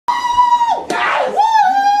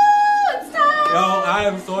I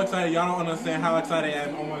am so excited. Y'all don't understand how excited I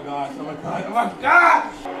am. Oh my gosh. Oh my god. Oh my god.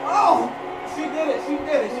 Oh! She did it. She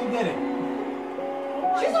did it. She did it.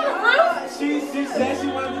 She's on the roof? She said she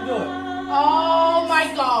wanted to do it. Oh my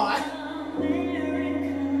god.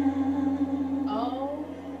 Oh.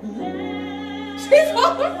 She's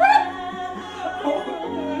on the roof?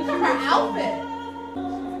 Look at her outfit.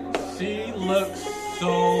 She looks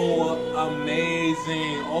so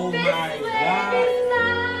amazing. Oh my god.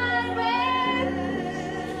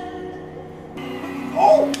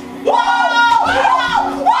 Oh! Whoa! Whoa!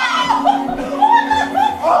 Whoa!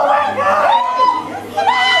 Oh my god!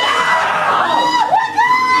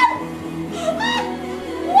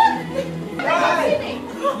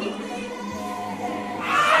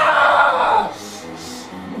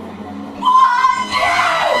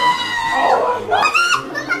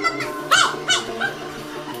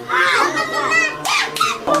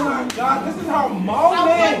 God, this is her moment. I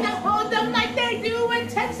want to hold them like they do in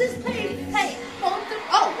Texas, please. Hey, hold them.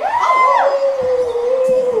 Oh, oh.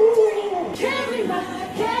 Carry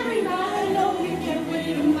my, know you can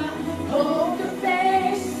win my poker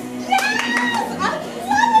face. Yes, I love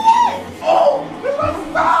it. Oh, this was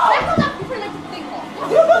so. Back up before you let the thing go.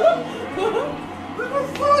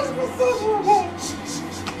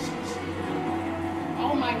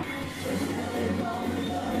 Oh my.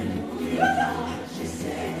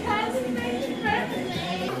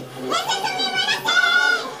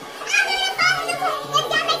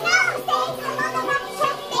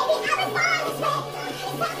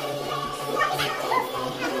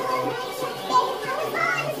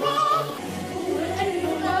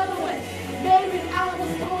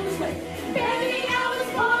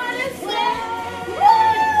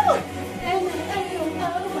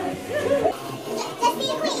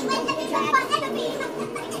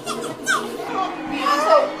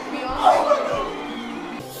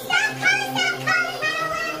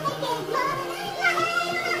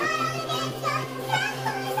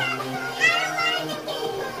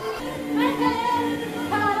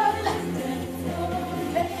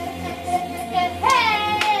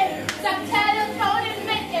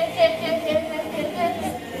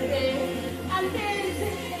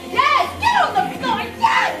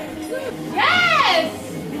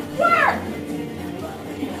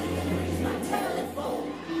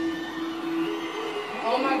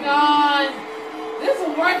 Oh my god, this is a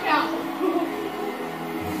workout.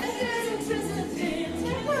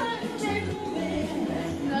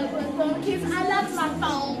 I love my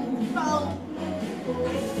phone.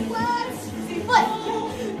 What?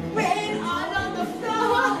 Rain all on the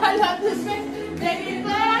floor. I love this rain, baby,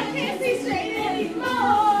 but I can't see straight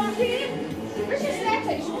anymore. Where's your snack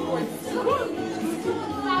station for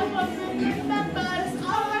I want to remember, but it's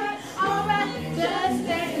alright, just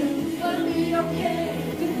stay, gonna be okay.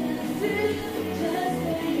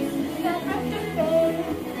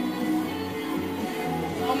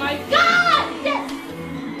 Oh my god! Yes!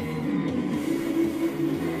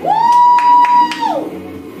 Woo!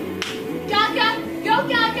 Gaga! Go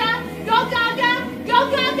Gaga! Go Gaga! Go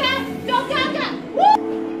Gaga! Go Gaga!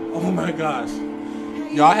 Woo! Oh my gosh.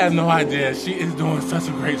 Y'all have no idea. She is doing such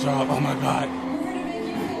a great job. Oh my god.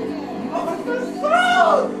 Oh, this is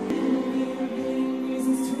so.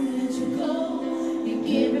 You're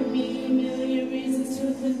giving me a million reasons to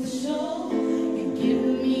quit the show. You're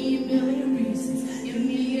giving me a million reasons. Give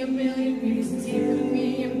me a million reasons. Giving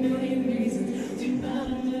me a million reasons. Do about a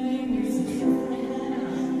million reasons.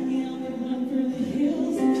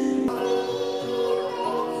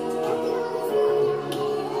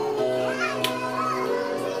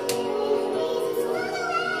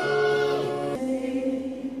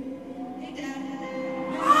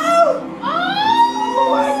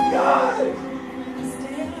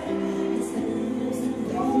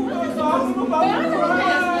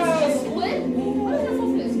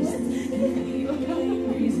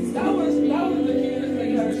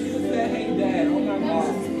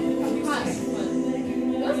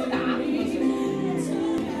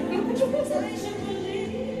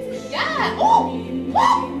 Yeah! Oh!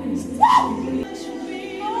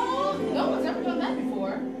 No one's ever done that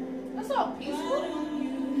before. That's all peaceful.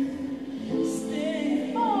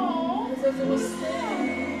 Oh, this is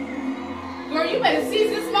sad. Girl, you better seize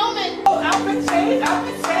this moment. Oh, outfit change,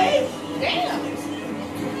 outfit change. Damn.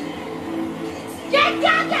 Yeah,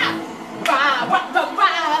 Gaga! Rah, rah, rah,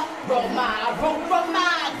 rah. Roll my,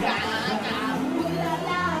 Gaga. Ooh la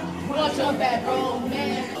la. Want your bad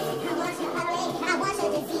romance. I want your ugly, I want your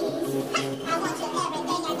disease. I want your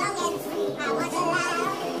everything as long as free. I want your love.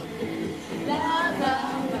 Love,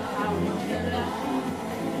 love, love. I want your love.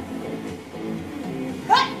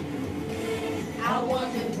 Hey! I want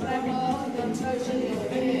to grab all the touching your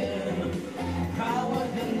hair. I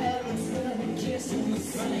want your heaven, kissing the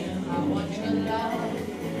sand. I want your love.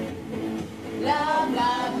 Love,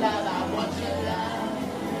 love, love, I want your love.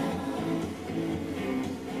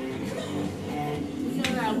 You know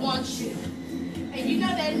that I want you. And you know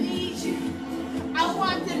that I need you. I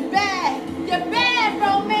want it bad. Your bad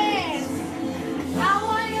romance. I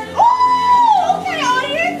want your... Ooh! Okay,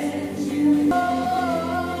 audience.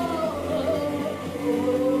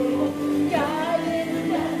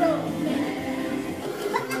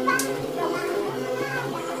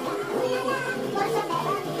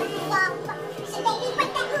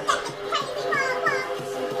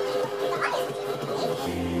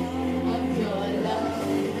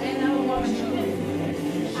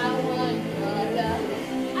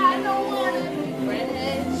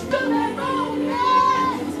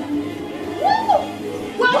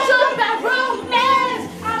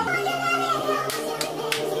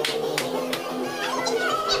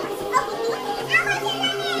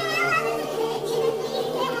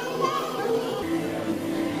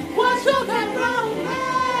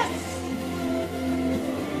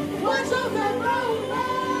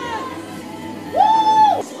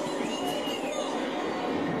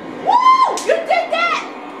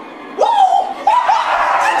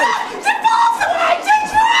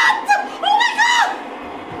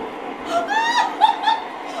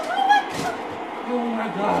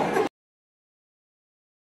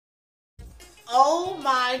 Oh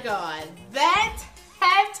my God, that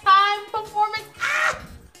halftime performance! Ah,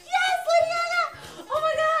 yes, Lady Gaga! Oh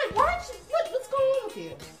my God, what's going on with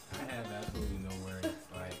you? I have absolutely no words.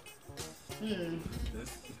 Like,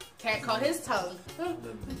 this Cat caught his tongue.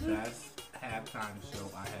 the best halftime show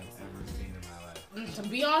I have ever seen in my life.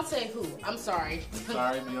 Beyonce, who? I'm sorry. I'm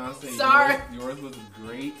sorry, Beyonce. Sorry. Yours was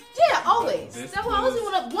great. Yeah, always. That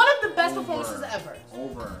was one of the best performances ever.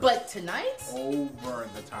 Over. But tonight? Over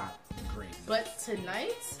the top. Great. But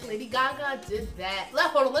tonight, Lady Gaga did that.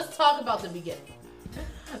 Hold on, let's talk about the beginning.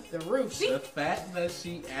 The roof. The fact that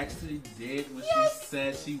she actually did what Yes. she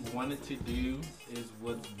said she wanted to do is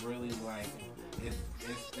what's really like, it's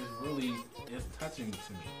touching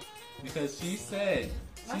to me. Because she said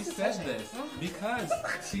this because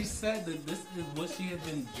she said that this is what she had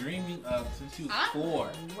been dreaming of since she was 4.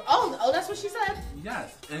 Oh, that's what she said?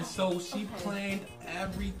 Yes, and so she planned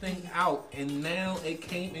everything out, and now it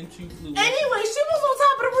came into fruition. Anyway, she was on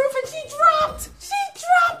top of the roof and she dropped.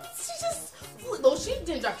 She just flew. No, she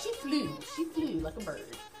didn't drop. She flew. She flew like a bird.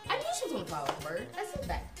 I knew she was gonna fly like a bird. I said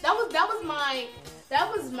that. That was my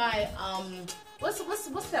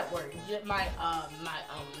what's that word?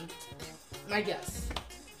 My guess.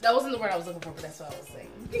 That wasn't the word I was looking for, but that's what I was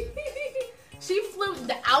saying. She flew.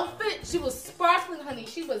 The outfit, she was sparkling, honey.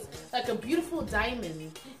 She was like a beautiful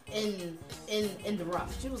diamond in the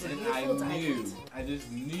rough. She was a beautiful diamond. I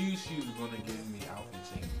just knew she was gonna give me outfit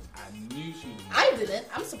changes. I knew she was. I didn't.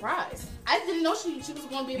 I'm surprised. I didn't know she was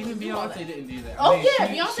going to be able to do all that. Beyonce didn't do that. Oh yeah,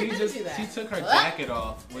 Beyonce didn't do that. She took her jacket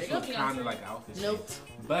off, which was Beyonce. kind of like outfit change. Nope.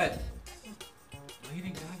 But Lady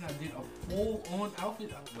Gaga did a full-on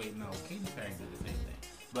outfit. Wait, no, Katy Perry did the same thing.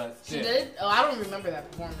 But She did? Oh, I don't remember that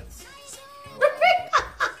performance.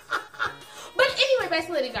 But anyway, back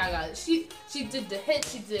to Lady Gaga. She did the hit.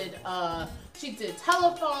 She did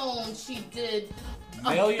Telephone. She did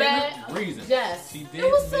Million Reasons. Yes. She did.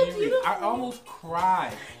 It was so Million beautiful. I almost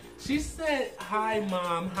cried. She said, "Hi,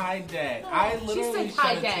 Mom. Hi, Dad." I literally she said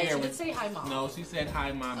hi, shed a Dad. tear She when- didn't say hi, Mom. No, she said,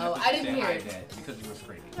 "Hi, Mom." Oh, after I she didn't said, hear "Hi, it." Dad," because you were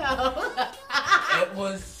screaming. No. It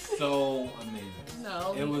was so amazing.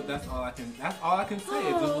 No. It was. That's all I can say.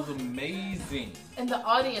 It was amazing. And the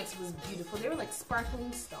audience was beautiful. They were like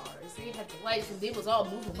sparkling stars. They had the lights and they was all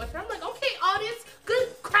moving with her. I'm like, okay, audience, good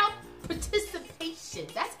crowd participation.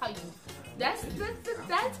 That's how you. That's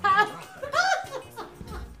how.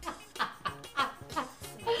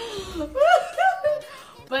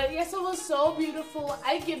 But yes, it was so beautiful.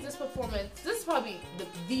 I give this performance. This is probably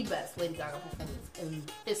the best Lady Gaga performance in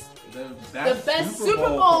history. The best Super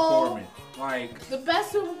Bowl performance. Like the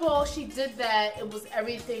best Super Bowl. She did that. It was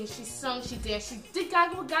everything. She sung. She danced. She did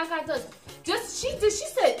Gaga what Gaga does. She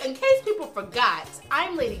said, in case people forgot,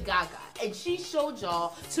 I'm Lady Gaga, and she showed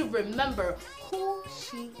y'all to remember who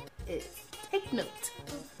she is. Take note.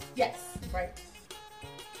 Yes, right.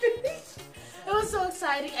 It was so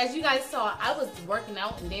exciting. As you guys saw, I was working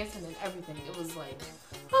out and dancing and everything. It was like,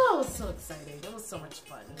 oh, it was so exciting. It was so much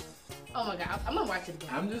fun. Oh my God, I'm gonna watch it again.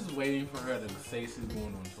 I'm just waiting for her to say she's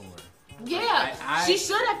going on tour. Yeah, she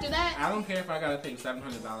should after that. I don't care if I gotta pay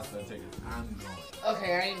 $700 for the tickets. I'm going.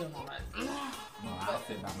 Okay, I ain't doing all that. No, I'll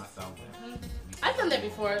sit by myself there. I've done that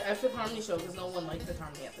before at Fifth Harmony show because no one liked Fifth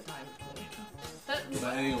Harmony at the time.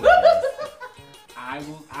 But anyway.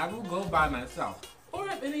 I will go by myself. Or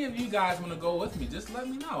if any of you guys want to go with me, just let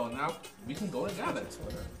me know. Now we can go together.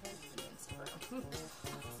 Twitter.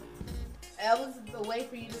 That was the way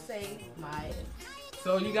for you to say my.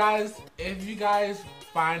 So you guys, if you guys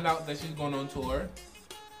find out that she's going on tour,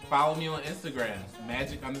 follow me on Instagram,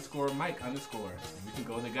 magic_Mike_. And we can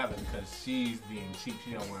go together because she's being cheap.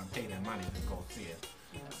 She don't want to pay that money to go see it.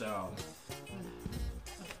 So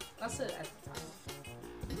I said it at the time.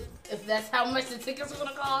 If that's how much the tickets are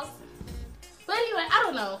gonna cost. But anyway, I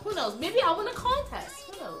don't know. Who knows? Maybe I'll win a contest.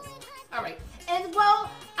 Who knows? Alright. And well,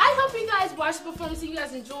 I hope you guys watched the performance and you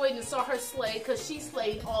guys enjoyed and saw her slay because she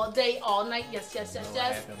slayed all day, all night. Yes, yes, yes,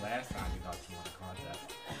 yes. What happened last time you thought you won a contest?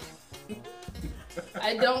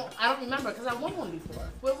 I don't remember because I won one before.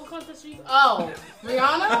 What contest you? Oh,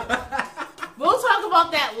 Rihanna? We'll talk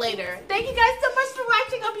about that later. Thank you guys so much for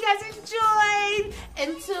watching. Hope you guys enjoyed.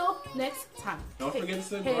 Until next time. Don't forget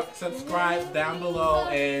to subscribe down below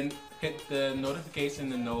and hit the notification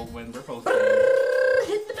to know when we're posting.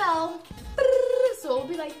 Hit the bell. So it'll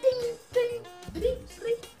be like ding, ding, ding,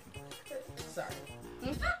 ding.